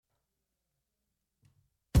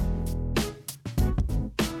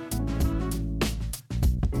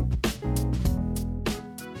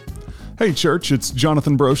Hey church, it's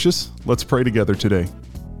Jonathan Brocious. Let's pray together today.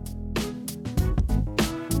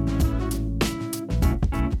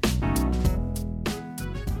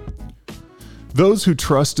 Those who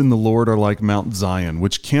trust in the Lord are like Mount Zion,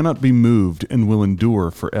 which cannot be moved and will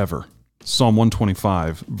endure forever. Psalm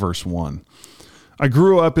 125, verse 1. I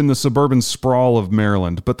grew up in the suburban sprawl of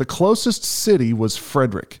Maryland, but the closest city was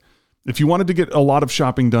Frederick. If you wanted to get a lot of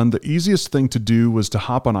shopping done, the easiest thing to do was to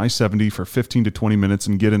hop on I-70 for 15 to 20 minutes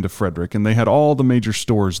and get into Frederick, and they had all the major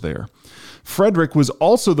stores there. Frederick was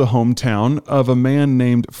also the hometown of a man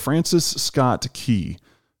named Francis Scott Key.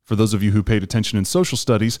 For those of you who paid attention in social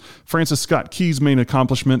studies, Francis Scott Key's main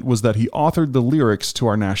accomplishment was that he authored the lyrics to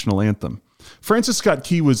our national anthem. Francis Scott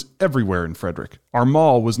Key was everywhere in Frederick. Our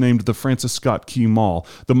mall was named the Francis Scott Key Mall.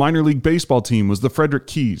 The minor league baseball team was the Frederick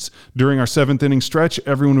Keys. During our seventh inning stretch,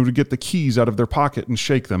 everyone would get the keys out of their pocket and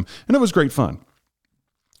shake them, and it was great fun.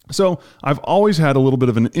 So I've always had a little bit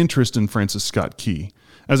of an interest in Francis Scott Key.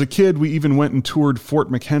 As a kid, we even went and toured Fort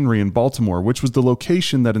McHenry in Baltimore, which was the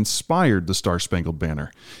location that inspired the Star-Spangled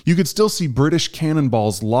Banner. You could still see British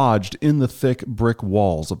cannonballs lodged in the thick brick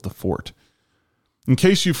walls of the fort. In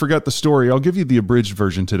case you forgot the story, I'll give you the abridged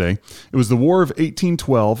version today. It was the War of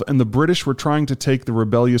 1812, and the British were trying to take the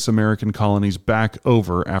rebellious American colonies back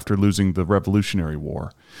over after losing the Revolutionary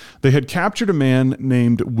War. They had captured a man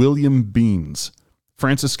named William Beans.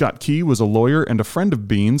 Francis Scott Key was a lawyer and a friend of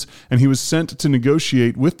Beans, and he was sent to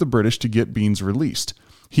negotiate with the British to get Beans released.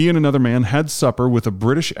 He and another man had supper with a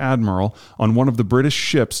British admiral on one of the British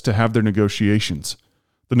ships to have their negotiations.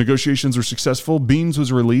 The negotiations were successful, Beans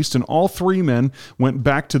was released, and all three men went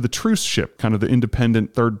back to the truce ship, kind of the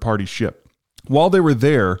independent third-party ship. While they were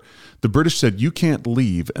there, the British said, "You can't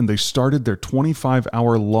leave," and they started their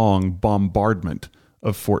 25-hour-long bombardment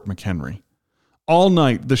of Fort McHenry. All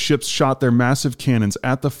night, the ships shot their massive cannons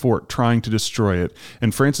at the fort, trying to destroy it,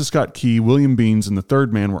 and Francis Scott Key, William Beans, and the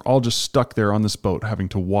third man were all just stuck there on this boat, having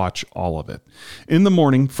to watch all of it. In the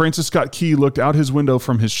morning, Francis Scott Key looked out his window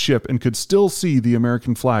from his ship and could still see the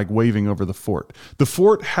American flag waving over the fort. The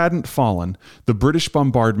fort hadn't fallen. The British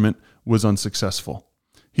bombardment was unsuccessful.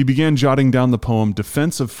 He began jotting down the poem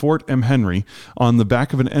Defense of Fort McHenry on the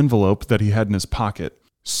back of an envelope that he had in his pocket.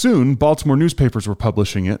 Soon, Baltimore newspapers were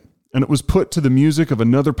publishing it, and it was put to the music of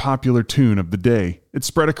another popular tune of the day. It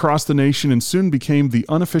spread across the nation and soon became the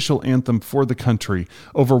unofficial anthem for the country.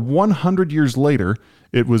 Over 100 years later,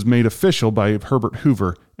 it was made official by Herbert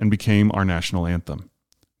Hoover and became our national anthem.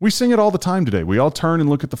 We sing it all the time today. We all turn and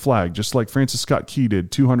look at the flag, just like Francis Scott Key did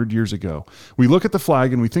 200 years ago. We look at the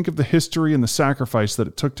flag and we think of the history and the sacrifice that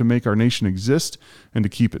it took to make our nation exist and to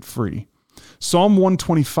keep it free. Psalm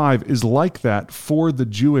 125 is like that for the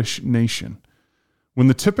Jewish nation. When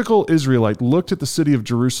the typical Israelite looked at the city of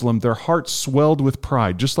Jerusalem, their hearts swelled with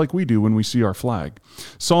pride, just like we do when we see our flag.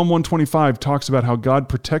 Psalm 125 talks about how God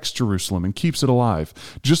protects Jerusalem and keeps it alive.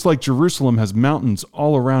 Just like Jerusalem has mountains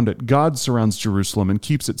all around it, God surrounds Jerusalem and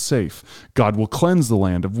keeps it safe. God will cleanse the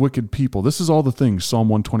land of wicked people. This is all the things Psalm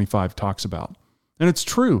 125 talks about. And it's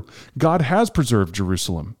true. God has preserved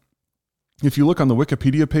Jerusalem. If you look on the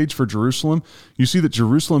Wikipedia page for Jerusalem, you see that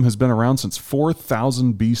Jerusalem has been around since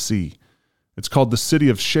 4000 BC. It's called the City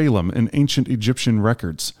of Shalem in ancient Egyptian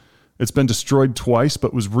records. It's been destroyed twice,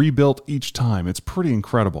 but was rebuilt each time. It's pretty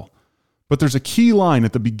incredible. But there's a key line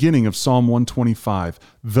at the beginning of Psalm 125.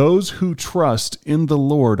 Those who trust in the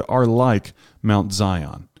Lord are like Mount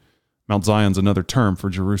Zion. Mount Zion's another term for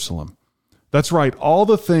Jerusalem. That's right. All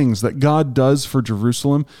the things that God does for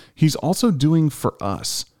Jerusalem, He's also doing for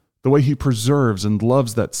us. The way He preserves and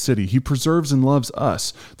loves that city. He preserves and loves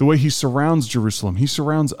us. The way He surrounds Jerusalem. He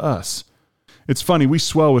surrounds us. It's funny, we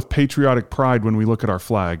swell with patriotic pride when we look at our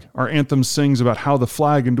flag. Our anthem sings about how the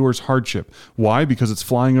flag endures hardship. Why? Because it's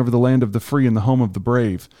flying over the land of the free and the home of the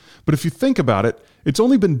brave. But if you think about it, it's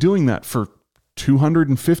only been doing that for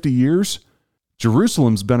 250 years.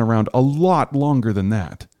 Jerusalem's been around a lot longer than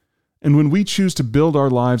that. And when we choose to build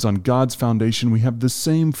our lives on God's foundation, we have the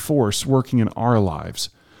same force working in our lives.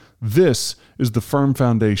 This is the firm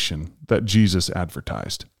foundation that Jesus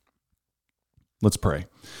advertised. Let's pray.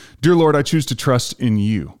 Dear Lord, I choose to trust in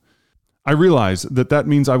You. I realize that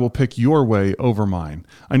means I will pick Your way over mine.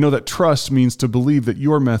 I know that trust means to believe that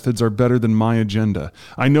Your methods are better than my agenda.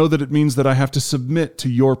 I know that it means that I have to submit to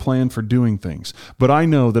Your plan for doing things. But I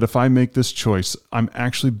know that if I make this choice, I'm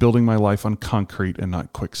actually building my life on concrete and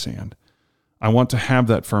not quicksand. I want to have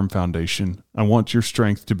that firm foundation. I want Your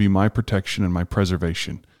strength to be my protection and my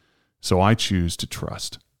preservation. So I choose to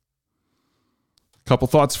trust. Couple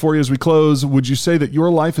thoughts for you as we close. Would you say that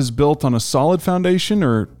your life is built on a solid foundation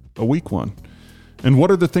or a weak one? And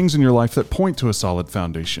what are the things in your life that point to a solid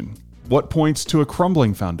foundation? What points to a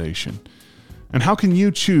crumbling foundation? And how can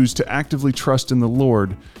you choose to actively trust in the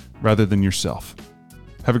Lord rather than yourself?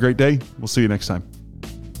 Have a great day. We'll see you next time.